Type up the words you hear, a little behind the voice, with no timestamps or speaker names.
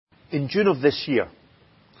in June of this year,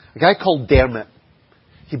 a guy called Dermot,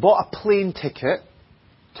 he bought a plane ticket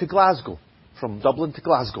to Glasgow, from Dublin to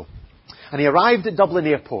Glasgow. And he arrived at Dublin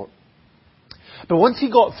Airport. But once he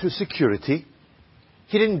got through security,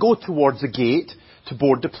 he didn't go towards the gate to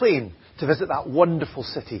board the plane, to visit that wonderful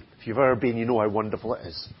city. If you've ever been, you know how wonderful it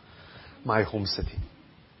is. My home city.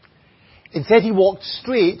 Instead, he walked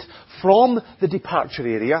straight from the departure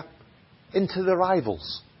area into the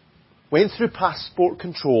arrivals. Went through passport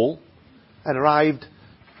control and arrived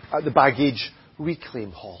at the baggage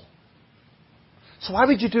reclaim hall. So why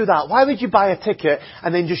would you do that? Why would you buy a ticket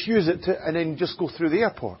and then just use it and then just go through the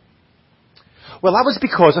airport? Well, that was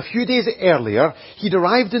because a few days earlier, he'd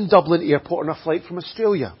arrived in Dublin Airport on a flight from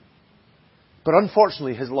Australia. But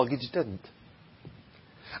unfortunately, his luggage didn't.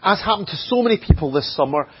 As happened to so many people this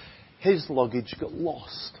summer, his luggage got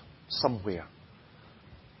lost somewhere.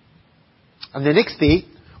 And the next day,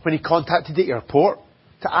 when he contacted the airport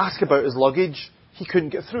to ask about his luggage, he couldn't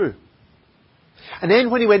get through. And then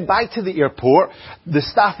when he went back to the airport, the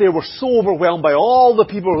staff there were so overwhelmed by all the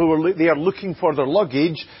people who were there looking for their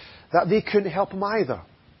luggage that they couldn't help him either.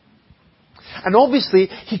 And obviously,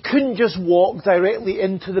 he couldn't just walk directly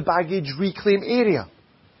into the baggage reclaim area.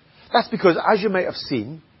 That's because, as you might have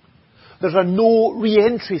seen, there's a no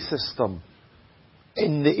re-entry system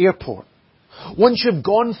in the airport. Once you've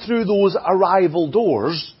gone through those arrival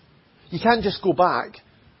doors, you can't just go back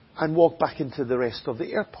and walk back into the rest of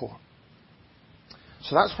the airport.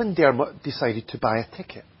 So that's when Dermot decided to buy a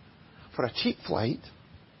ticket for a cheap flight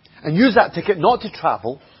and use that ticket not to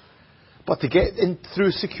travel, but to get in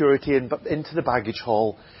through security and into the baggage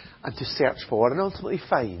hall and to search for and ultimately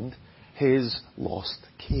find his lost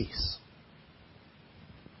case.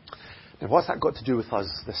 Now, what's that got to do with us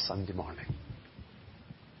this Sunday morning?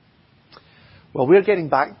 Well, we're getting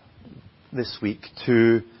back this week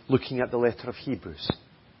to looking at the letter of Hebrews,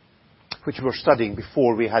 which we were studying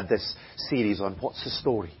before we had this series on What's the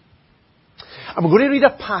Story. And we're going to read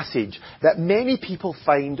a passage that many people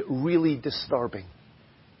find really disturbing.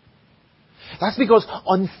 That's because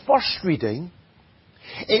on first reading,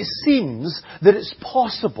 it seems that it's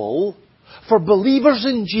possible for believers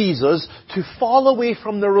in Jesus to fall away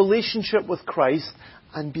from their relationship with Christ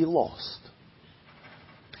and be lost.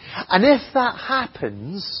 And if that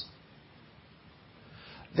happens,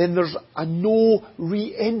 then there's a no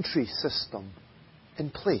re-entry system in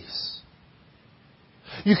place.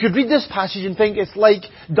 You could read this passage and think it's like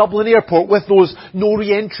Dublin Airport with those no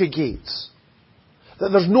re-entry gates. That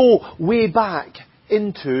there's no way back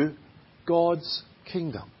into God's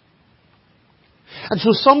kingdom. And so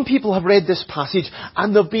some people have read this passage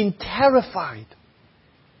and they've been terrified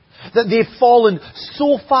that they've fallen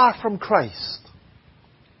so far from Christ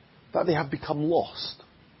that they have become lost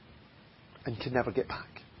and can never get back.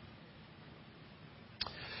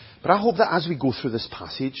 But I hope that as we go through this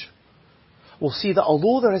passage, we'll see that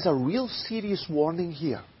although there is a real serious warning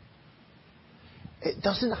here, it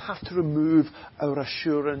doesn't have to remove our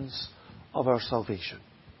assurance of our salvation.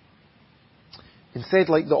 Instead,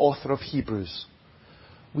 like the author of Hebrews,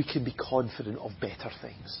 we can be confident of better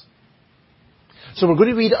things. So we're going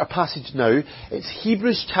to read our passage now. It's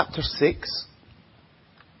Hebrews chapter 6.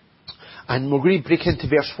 And we're going to break into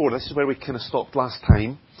verse 4. This is where we kind of stopped last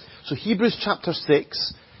time. So Hebrews chapter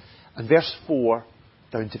 6 and verse 4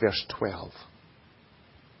 down to verse 12.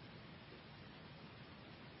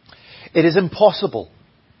 It is impossible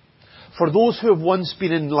for those who have once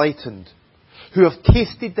been enlightened, who have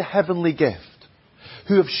tasted the heavenly gift,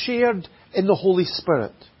 who have shared in the Holy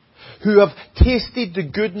Spirit, who have tasted the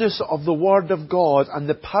goodness of the Word of God and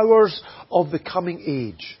the powers of the coming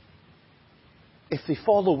age, if they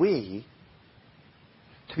fall away,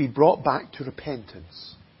 to be brought back to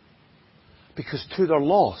repentance. Because to their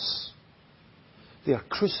loss, they are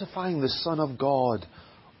crucifying the Son of God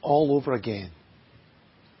all over again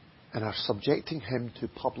and are subjecting Him to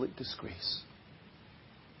public disgrace.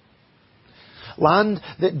 Land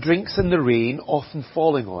that drinks in the rain, often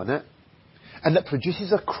falling on it, and that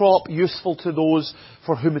produces a crop useful to those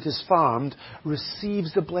for whom it is farmed,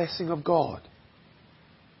 receives the blessing of God.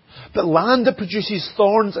 But land that produces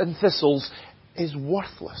thorns and thistles is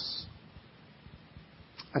worthless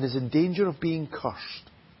and is in danger of being cursed.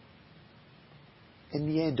 In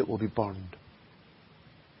the end, it will be burned.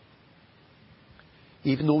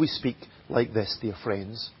 Even though we speak like this, dear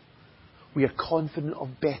friends, we are confident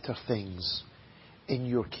of better things in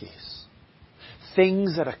your case.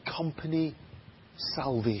 Things that accompany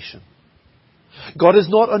salvation. God is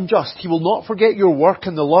not unjust. He will not forget your work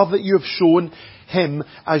and the love that you have shown Him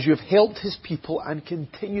as you have helped His people and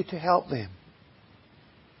continue to help them.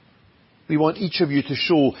 we want each of you to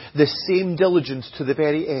show the same diligence to the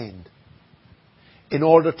very end, in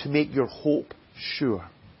order to make your hope sure.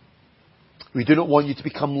 We do not want you to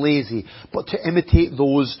become lazy, but to imitate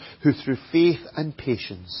those who through faith and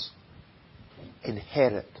patience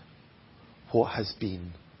inherit what has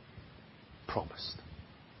been promised.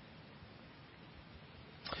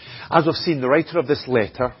 As we've seen, the writer of this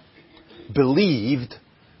letter believed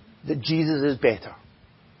that Jesus is better.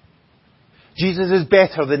 Jesus is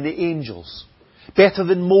better than the angels, better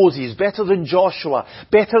than Moses, better than Joshua,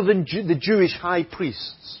 better than the Jewish high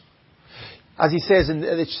priests. As he says at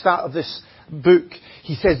the start of this book,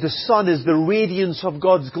 he says the Son is the radiance of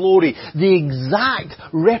God's glory, the exact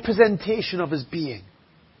representation of His being.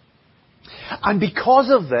 And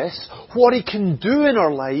because of this, what He can do in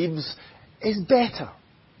our lives is better.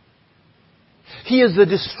 He is the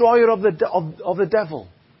destroyer of the devil.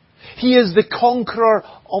 He is the conqueror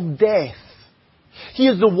of death. He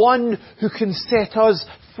is the one who can set us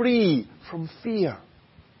free from fear.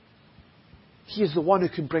 He is the one who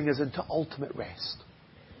can bring us into ultimate rest.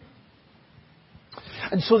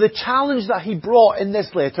 And so the challenge that he brought in this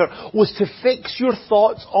letter was to fix your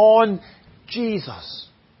thoughts on Jesus,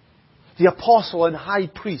 the apostle and high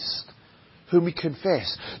priest whom we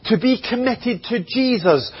confess. To be committed to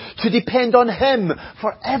Jesus, to depend on Him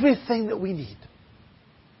for everything that we need.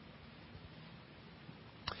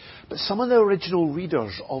 But some of the original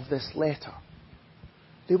readers of this letter,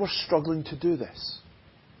 they were struggling to do this.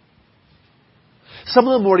 Some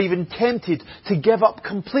of them were even tempted to give up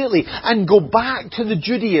completely and go back to the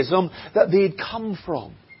Judaism that they had come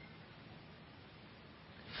from.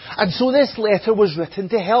 And so this letter was written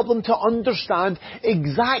to help them to understand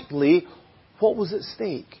exactly what was at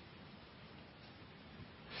stake.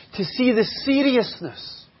 To see the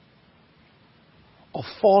seriousness of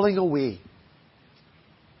falling away.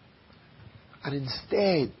 And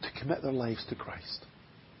instead to commit their lives to Christ.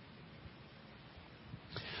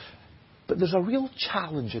 But there's a real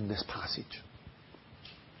challenge in this passage.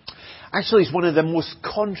 Actually, it's one of the most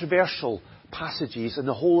controversial passages in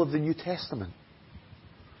the whole of the New Testament.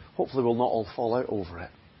 Hopefully we'll not all fall out over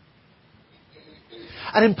it.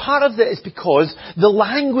 And in part of that is because the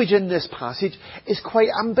language in this passage is quite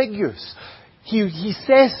ambiguous. He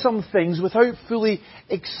says some things without fully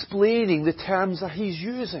explaining the terms that he's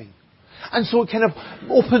using. And so it kind of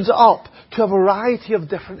opens it up to a variety of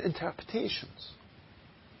different interpretations.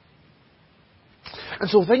 And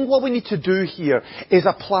so I think what we need to do here is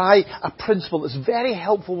apply a principle that's very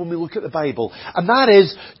helpful when we look at the Bible. And that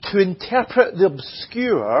is to interpret the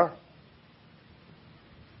obscure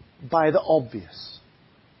by the obvious.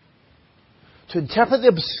 To interpret the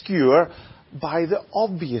obscure by the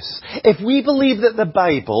obvious. If we believe that the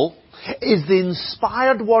Bible is the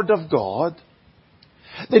inspired Word of God,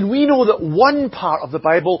 then we know that one part of the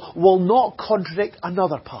Bible will not contradict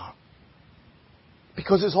another part.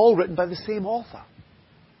 Because it's all written by the same author.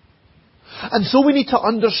 And so we need to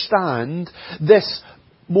understand this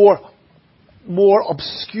more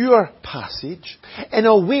obscure passage in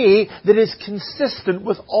a way that is consistent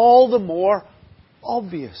with all the more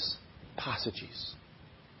obvious passages.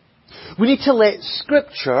 We need to let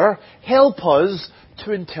Scripture help us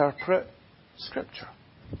to interpret Scripture.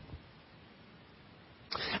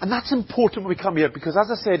 And that's important when we come here because, as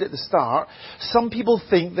I said at the start, some people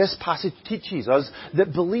think this passage teaches us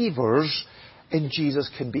that believers in Jesus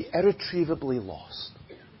can be irretrievably lost.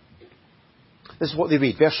 This is what they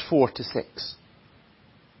read, verse 4 to 6.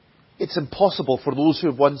 It's impossible for those who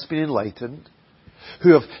have once been enlightened,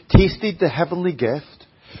 who have tasted the heavenly gift,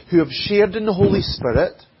 who have shared in the Holy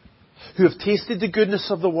Spirit, who have tasted the goodness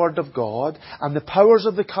of the Word of God and the powers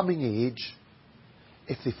of the coming age,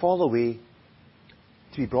 if they fall away,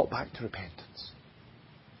 to be brought back to repentance.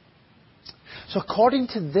 So according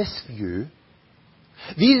to this view,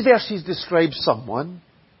 these verses describe someone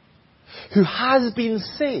who has been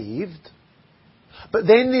saved, but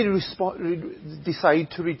then they decide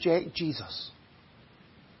to reject Jesus.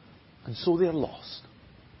 And so they're lost.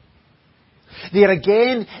 They are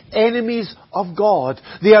again enemies of God.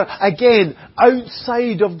 They are again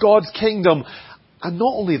outside of God's kingdom. And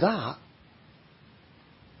not only that,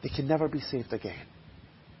 they can never be saved again.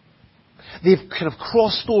 They've kind of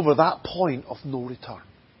crossed over that point of no return.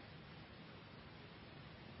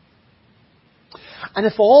 And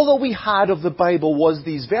if all that we had of the Bible was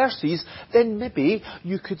these verses, then maybe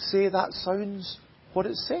you could say that sounds what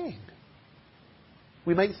it's saying.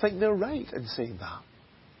 We might think they're right in saying that.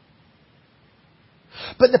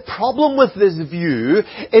 But the problem with this view,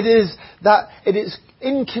 it is that it is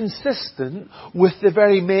inconsistent with the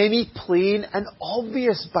very many plain and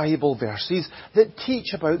obvious Bible verses that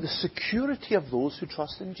teach about the security of those who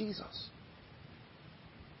trust in Jesus.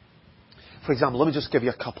 For example, let me just give you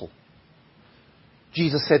a couple.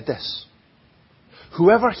 Jesus said this: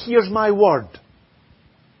 "Whoever hears my word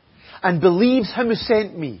and believes him who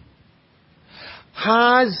sent me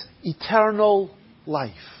has eternal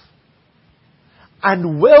life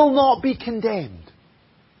and will not be condemned."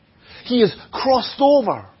 He has crossed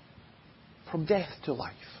over from death to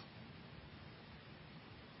life.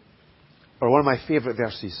 Or one of my favourite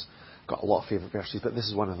verses, got a lot of favourite verses, but this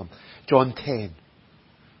is one of them. John 10.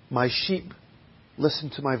 "My sheep listen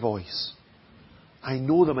to my voice. I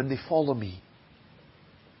know them and they follow me.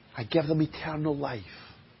 I give them eternal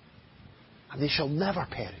life, and they shall never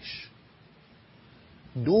perish.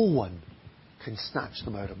 No one can snatch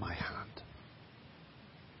them out of my hand."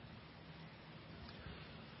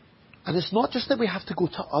 And it's not just that we have to go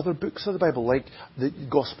to other books of the Bible, like the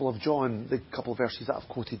Gospel of John, the couple of verses that I've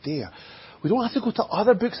quoted there. We don't have to go to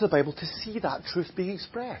other books of the Bible to see that truth being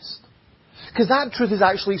expressed. Because that truth is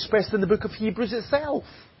actually expressed in the book of Hebrews itself.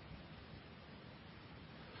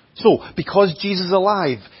 So, because Jesus is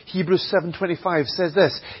alive, Hebrews 7:25 says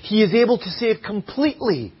this: "He is able to save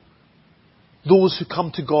completely those who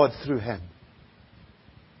come to God through him,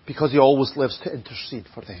 because he always lives to intercede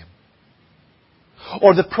for them."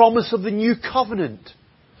 Or the promise of the new covenant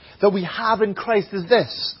that we have in Christ is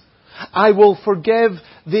this: "I will forgive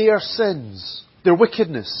their sins, their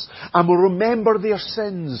wickedness, and will remember their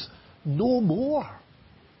sins no more."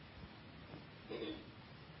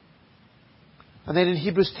 And then in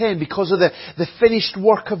Hebrews 10, because of the finished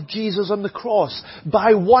work of Jesus on the cross,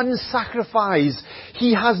 by one sacrifice,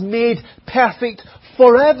 he has made perfect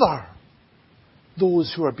forever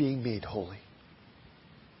those who are being made holy.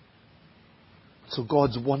 So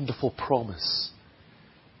God's wonderful promise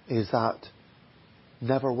is that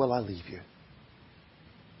never will I leave you.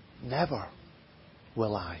 Never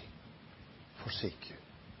will I forsake you.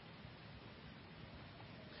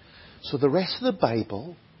 So the rest of the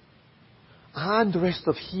Bible and the rest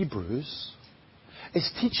of Hebrews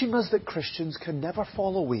is teaching us that Christians can never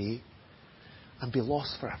fall away and be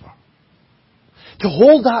lost forever. To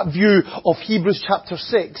hold that view of Hebrews chapter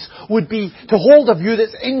 6 would be to hold a view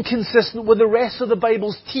that's inconsistent with the rest of the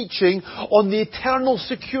Bible's teaching on the eternal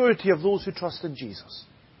security of those who trust in Jesus.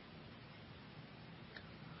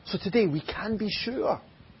 So today we can be sure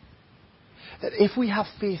that if we have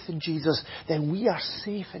faith in Jesus, then we are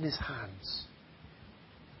safe in his hands.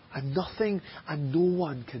 And nothing and no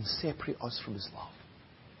one can separate us from his love.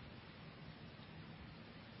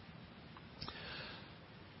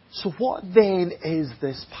 So what then is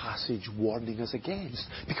this passage warning us against?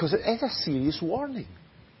 Because it is a serious warning.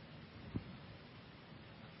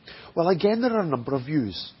 Well, again, there are a number of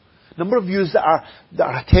views. A number of views that are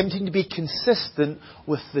attempting to be consistent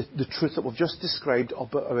with the truth that we've just described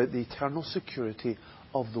about the eternal security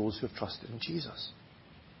of those who have trusted in Jesus.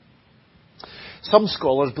 Some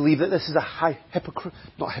scholars believe that this is a hypothetical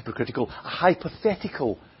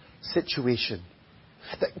situation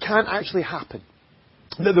that can't actually happen.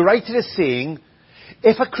 That the writer is saying,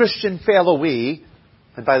 if a Christian fell away,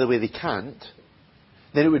 and by the way they can't,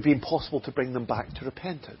 then it would be impossible to bring them back to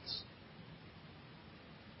repentance.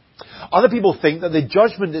 Other people think that the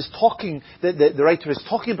judgment that the writer is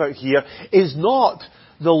talking about here is not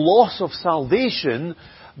the loss of salvation,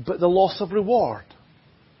 but the loss of reward.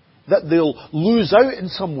 That they'll lose out in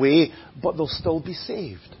some way, but they'll still be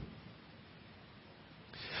saved.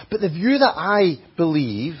 But the view that I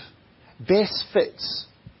believe best fits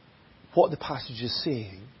what the passage is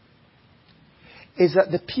saying is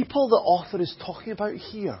that the people the author is talking about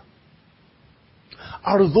here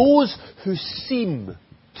are those who seem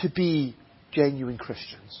to be genuine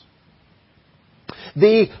Christians.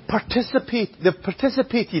 They've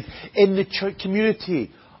participated in the church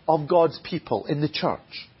community of God's people, in the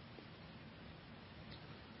church.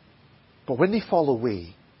 But when they fall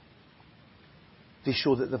away, they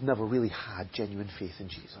show that they've never really had genuine faith in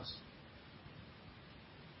Jesus.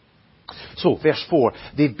 So, verse 4,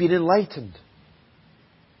 they've been enlightened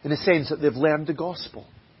in the sense that they've learned the gospel.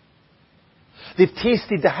 They've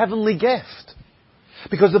tasted the heavenly gift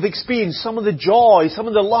because they've experienced some of the joy, some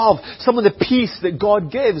of the love, some of the peace that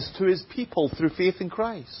God gives to his people through faith in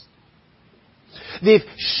Christ. They've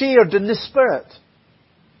shared in the Spirit.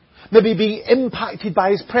 Maybe being impacted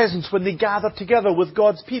by his presence when they gather together with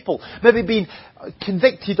God's people. Maybe being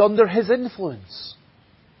convicted under his influence.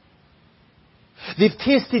 They've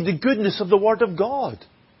tasted the goodness of the Word of God.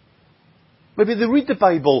 Maybe they read the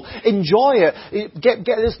Bible, enjoy it, get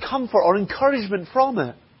this comfort or encouragement from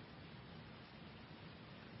it.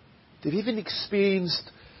 They've even experienced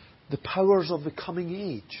the powers of the coming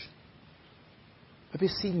age. Maybe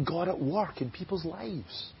seen God at work in people's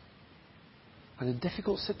lives and in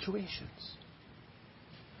difficult situations.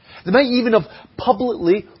 They might even have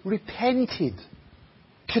publicly repented,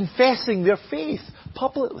 confessing their faith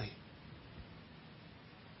publicly.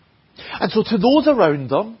 And so to those around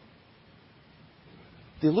them,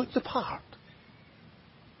 they look the part.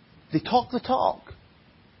 They talk the talk.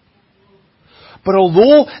 But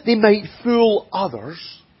although they might fool others,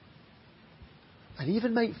 and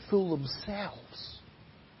even might fool themselves,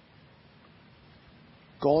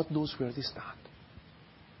 God knows where they stand.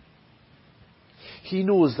 He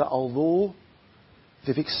knows that although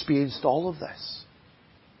they've experienced all of this,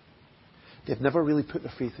 they've never really put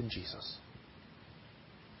their faith in Jesus.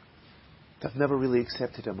 They've never really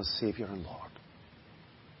accepted Him as Saviour and Lord.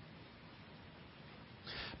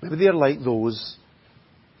 Maybe they're like those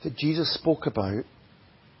that Jesus spoke about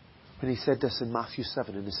when He said this in Matthew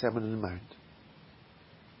 7 in the Sermon on the Mount.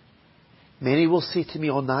 Many will say to me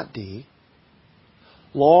on that day,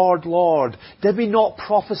 Lord, Lord, did we not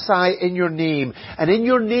prophesy in your name, and in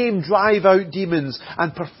your name drive out demons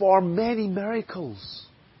and perform many miracles?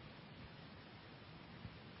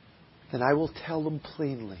 Then I will tell them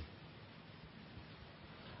plainly,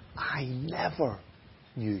 I never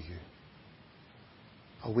knew you.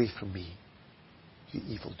 Away from me, you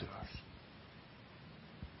evildoers.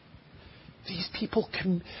 These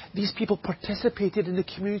people participated in the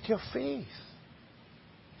community of faith.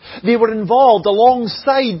 They were involved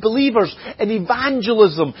alongside believers in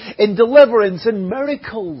evangelism, in deliverance, in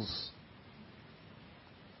miracles.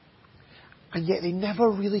 And yet they never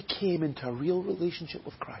really came into a real relationship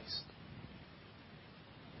with Christ.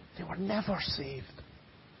 They were never saved.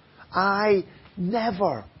 I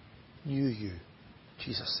never knew you,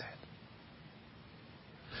 Jesus said.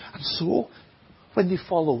 And so, when they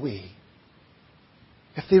fall away,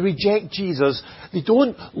 if they reject Jesus, they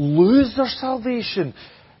don't lose their salvation.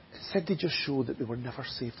 Instead, they just show that they were never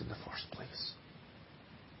saved in the first place.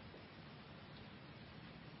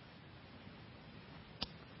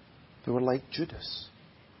 They were like Judas.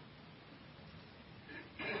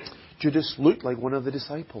 Judas looked like one of the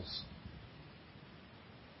disciples.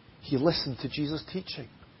 He listened to Jesus' teaching.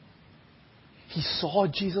 He saw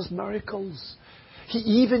Jesus' miracles. He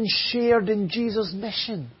even shared in Jesus'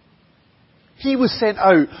 mission. He was sent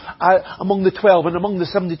out among the 12 and among the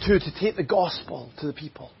 72 to take the gospel to the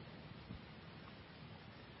people.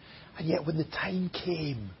 And yet when the time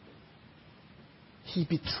came, he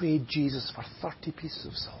betrayed Jesus for 30 pieces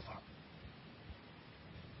of silver.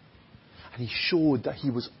 And he showed that he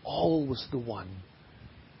was always the one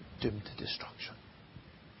doomed to destruction.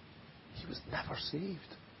 He was never saved.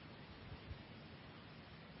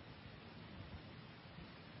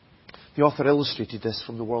 The author illustrated this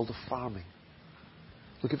from the world of farming.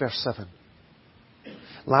 Look at verse 7.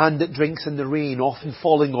 Land that drinks in the rain, often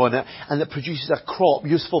falling on it, and that produces a crop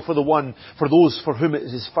useful for those for whom it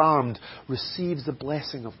is farmed, receives the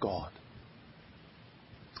blessing of God.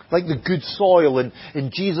 Like the good soil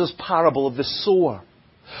in Jesus' parable of the sower.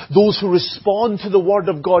 Those who respond to the Word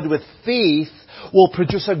of God with faith will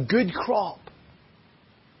produce a good crop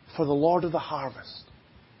for the Lord of the harvest.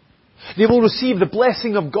 They will receive the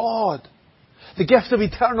blessing of God, the gift of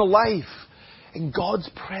eternal life, in God's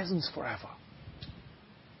presence forever.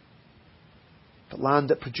 But land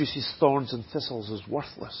that produces thorns and thistles is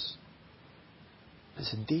worthless.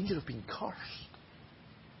 It's in danger of being cursed.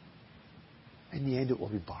 In the end, it will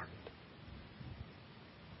be burned.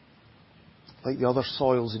 Like the other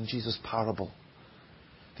soils in Jesus' parable,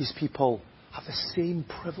 these people have the same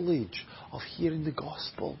privilege of hearing the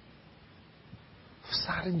gospel, have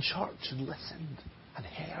sat in church and listened and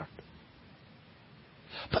heard.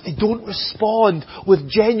 But they don't respond with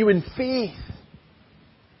genuine faith.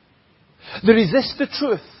 They resist the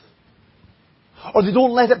truth. Or they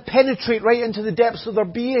don't let it penetrate right into the depths of their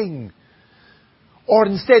being. Or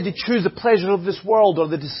instead they choose the pleasure of this world or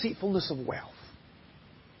the deceitfulness of wealth.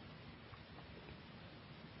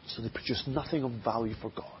 So they produce nothing of value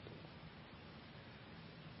for God.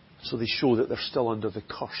 So they show that they're still under the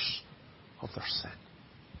curse of their sin.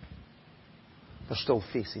 They're still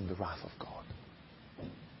facing the wrath of God.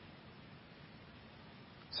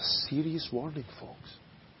 It's a serious warning, folks.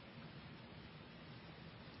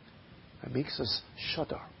 It makes us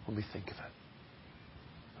shudder when we think of it.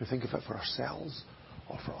 We think of it for ourselves,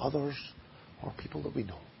 or for others, or people that we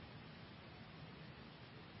know.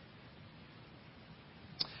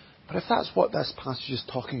 But if that's what this passage is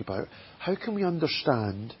talking about, how can we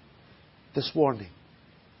understand this warning?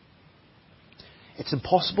 It's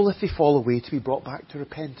impossible if they fall away to be brought back to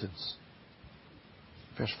repentance.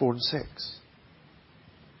 Verse 4 and 6.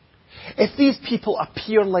 If these people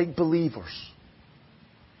appear like believers,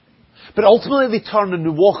 but ultimately they turn and they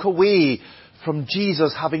walk away from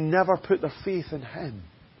Jesus having never put their faith in Him,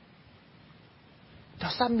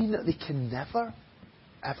 does that mean that they can never,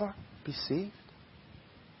 ever be saved?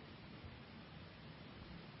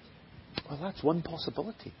 Well, that's one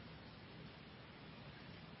possibility.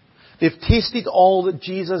 They've tasted all that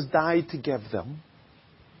Jesus died to give them,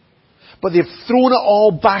 but they've thrown it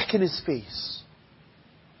all back in His face.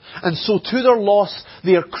 And so to their loss,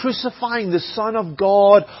 they are crucifying the Son of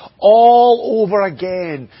God all over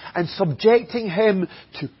again and subjecting Him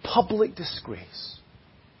to public disgrace.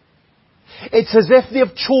 It's as if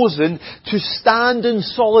they've chosen to stand in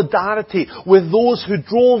solidarity with those who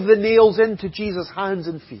drove the nails into Jesus' hands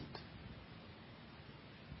and feet.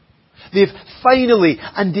 They've finally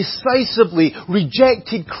and decisively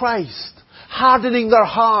rejected Christ, hardening their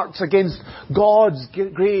hearts against God's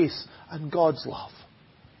grace and God's love.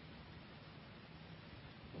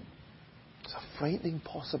 It's a frightening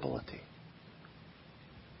possibility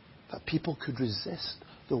that people could resist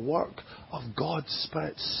the work of God's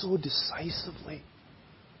Spirit so decisively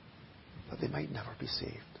that they might never be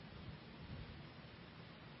saved.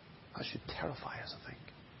 That should terrify us, I think,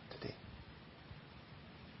 today.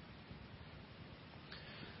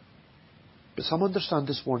 But some understand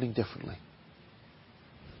this warning differently.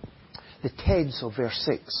 The tense of verse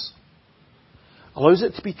 6 allows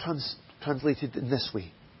it to be translated in this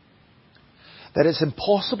way. That it's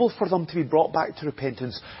impossible for them to be brought back to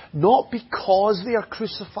repentance, not because they are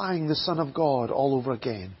crucifying the Son of God all over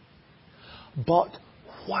again, but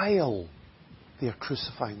while they are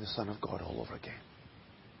crucifying the Son of God all over again.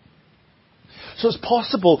 So it's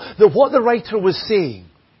possible that what the writer was saying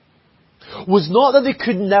was not that they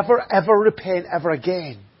could never ever repent ever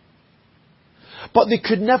again, but they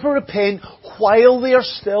could never repent while they are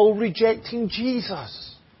still rejecting Jesus.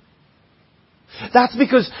 That's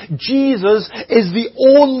because Jesus is the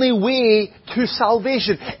only way to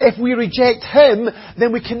salvation. If we reject Him,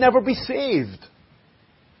 then we can never be saved.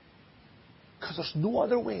 Because there's no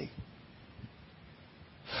other way.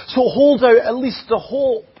 So hold out at least the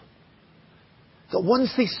hope that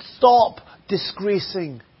once they stop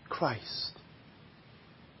disgracing Christ,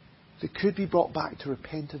 they could be brought back to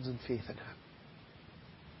repentance and faith in Him.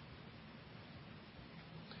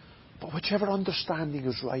 But whichever understanding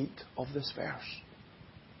is right of this verse,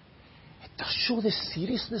 it does show the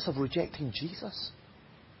seriousness of rejecting Jesus.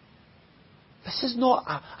 This is not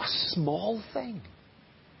a small thing.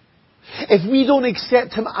 If we don't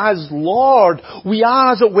accept Him as Lord, we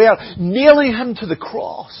are, as it were, nailing Him to the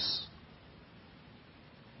cross.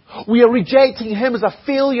 We are rejecting Him as a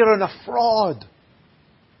failure and a fraud.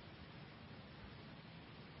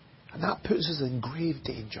 And that puts us in grave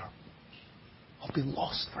danger of being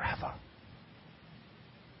lost forever.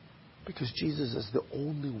 Because Jesus is the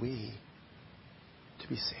only way to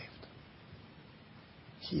be saved.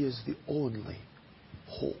 He is the only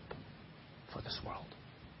hope for this world.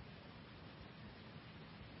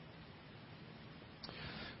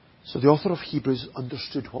 So the author of Hebrews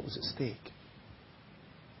understood what was at stake.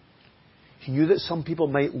 He knew that some people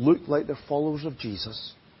might look like they're followers of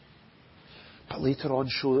Jesus, but later on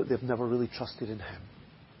show that they've never really trusted in Him.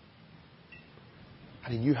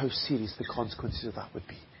 And he knew how serious the consequences of that would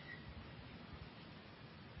be.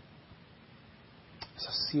 It's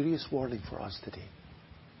a serious warning for us today.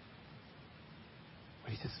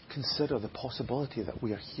 We need to consider the possibility that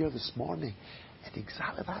we are here this morning in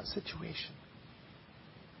exactly that situation.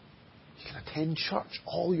 You can attend church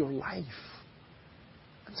all your life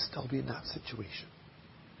and still be in that situation.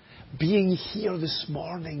 Being here this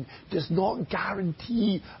morning does not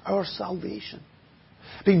guarantee our salvation.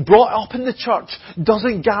 Being brought up in the church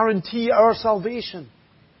doesn't guarantee our salvation.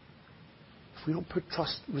 If we don't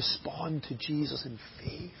respond to Jesus in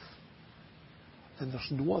faith, then there's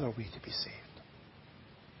no other way to be saved.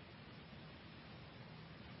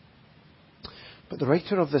 But the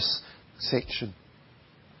writer of this section,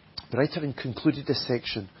 the writer concluded this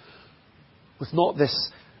section with not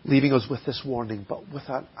this leaving us with this warning, but with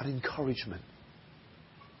an encouragement.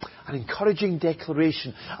 An encouraging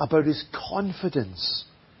declaration about his confidence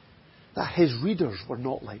that his readers were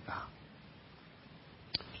not like that.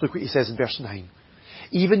 Look what he says in verse 9.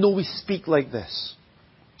 Even though we speak like this,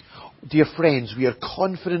 dear friends, we are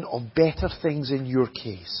confident of better things in your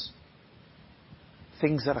case.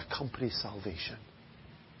 Things that accompany salvation.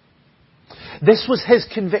 This was his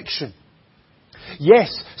conviction.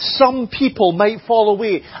 Yes, some people might fall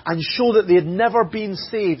away and show that they had never been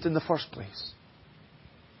saved in the first place.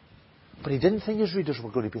 But he didn't think his readers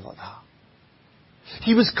were going to be like that.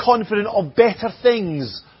 He was confident of better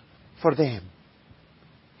things for them.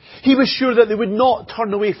 He was sure that they would not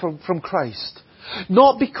turn away from Christ.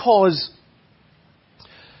 Not because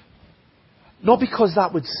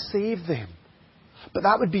that would save them, But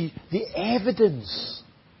that would be the evidence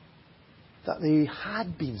that they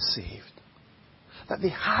had been saved. That they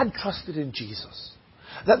had trusted in Jesus.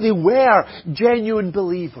 That they were genuine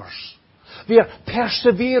believers. Their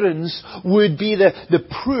perseverance would be the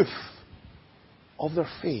proof of their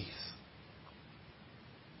faith.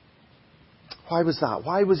 Why was that?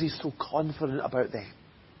 Why was he so confident about them?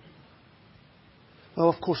 Well,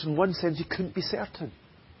 of course, in one sense, he couldn't be certain.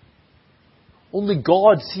 Only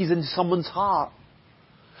God sees into someone's heart.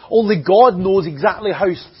 Only God knows exactly how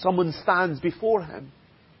someone stands before him.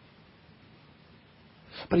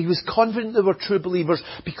 But he was confident they were true believers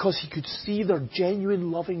because he could see their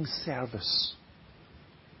genuine loving service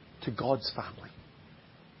to God's family.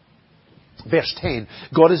 Verse 10,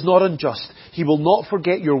 God is not unjust. He will not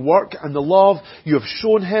forget your work and the love you have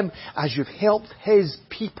shown him as you've helped his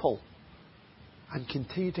people and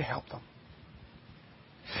continue to help them.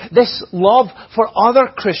 This love for other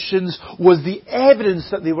Christians was the evidence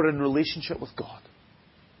that they were in relationship with God.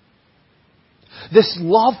 This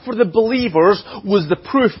love for the believers was the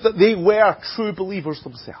proof that they were true believers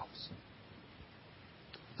themselves.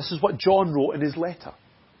 This is what John wrote in his letter.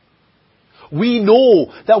 We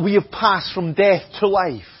know that we have passed from death to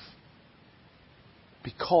life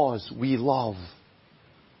because we love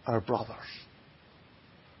our brothers.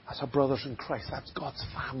 That's our brothers in Christ. That's God's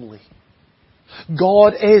family.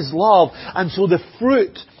 God is love. And so the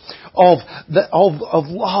fruit of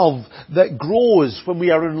love that grows when we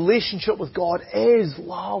are in relationship with God is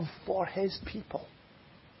love for his people.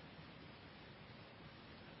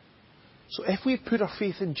 So if we've put our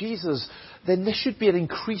faith in Jesus, then this should be an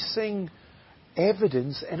increasing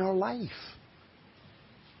evidence in our life.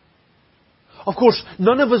 Of course,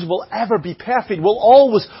 none of us will ever be perfect. We'll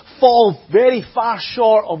always fall very far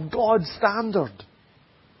short of God's standard.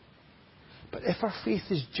 But if our faith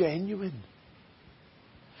is genuine,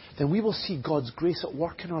 then we will see God's grace at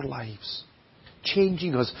work in our lives,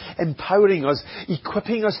 changing us, empowering us,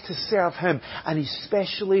 equipping us to serve him, and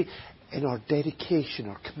especially in our dedication,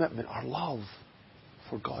 our commitment, our love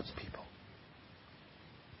for God's people.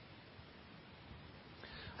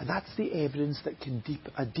 And that's the evidence that can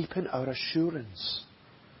deepen our assurance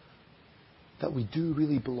that we do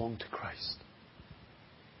really belong to Christ.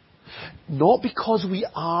 Not because we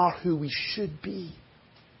are who we should be,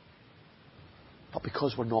 but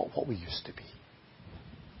because we're not what we used to be.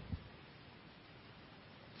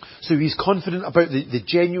 So he's confident about the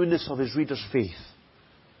genuineness of his reader's faith.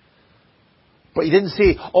 But he didn't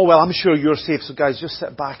say, oh well, I'm sure you're safe, so guys, just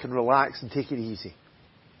sit back and relax and take it easy.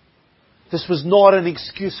 This was not an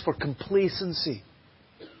excuse for complacency.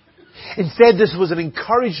 Instead, this was an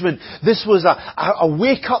encouragement. This was a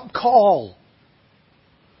wake-up call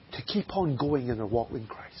to keep on going in our walk with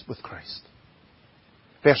Christ.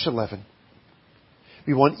 Verse 11.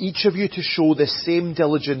 We want each of you to show the same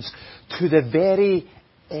diligence to the very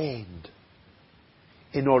end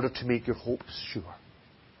in order to make your hopes sure.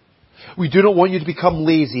 We do not want you to become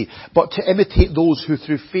lazy, but to imitate those who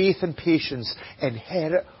through faith and patience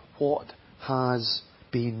inherit what has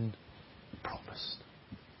been promised.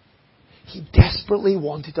 He desperately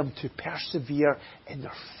wanted them to persevere in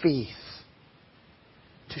their faith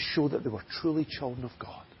to show that they were truly children of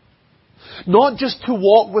God. Not just to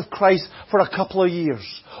walk with Christ for a couple of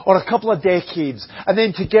years or a couple of decades and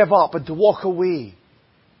then to give up and to walk away,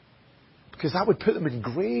 because that would put them in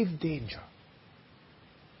grave danger.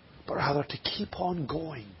 But rather to keep on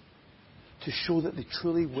going to show that they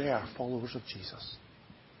truly were followers of Jesus.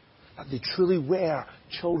 That they truly were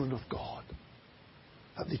children of God.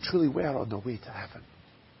 That they truly were on their way to heaven.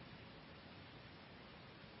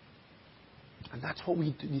 And that's what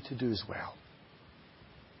we need to do as well.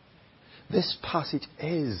 This passage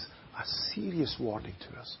is a serious warning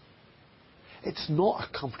to us. It's not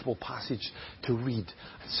a comfortable passage to read,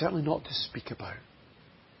 and certainly not to speak about.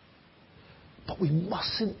 But we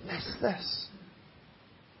mustn't miss this.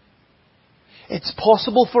 It's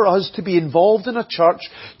possible for us to be involved in a church,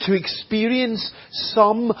 to experience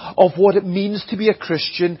some of what it means to be a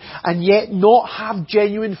Christian, and yet not have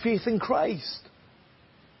genuine faith in Christ.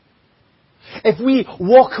 If we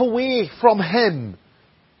walk away from him,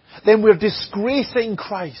 then we're disgracing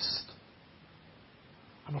Christ.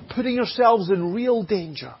 And we're putting ourselves in real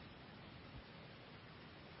danger.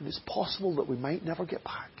 And it's possible that we might never get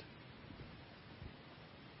back.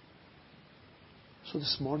 So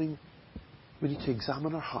this morning, we need to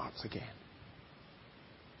examine our hearts again.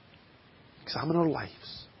 Examine our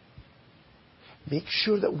lives. Make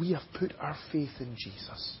sure that we have put our faith in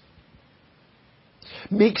Jesus.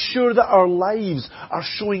 Make sure that our lives are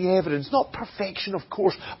showing evidence, not perfection of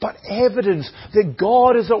course, but evidence that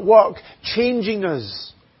God is at work changing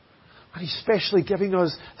us And He's especially giving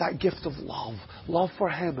us that gift of love. Love for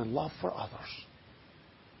Him and love for others.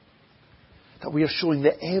 That we are showing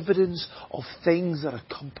the evidence of things that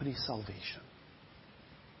accompany salvation.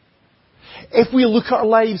 If we look at our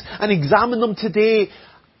lives and examine them today,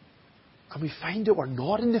 and we find that we're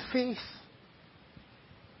not in the faith,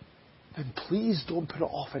 then please don't put it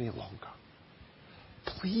off any longer.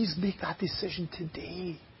 Please make that decision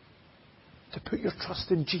today to put your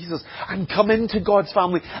trust in Jesus and come into God's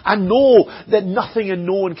family and know that nothing and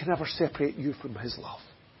no one can ever separate you from His love.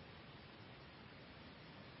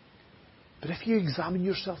 But if you examine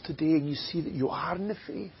yourself today and you see that you are in the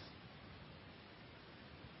faith,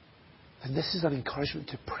 then this is an encouragement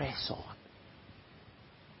to press on.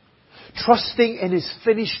 Trusting in His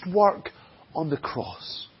finished work on the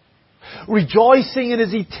cross. Rejoicing in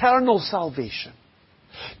His eternal salvation.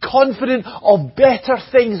 Confident of better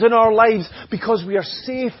things in our lives because we are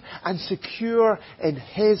safe and secure in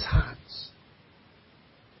His hands.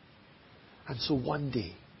 And so one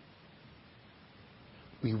day,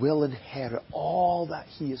 we will inherit all that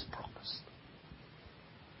He has promised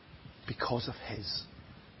because of His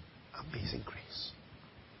amazing grace.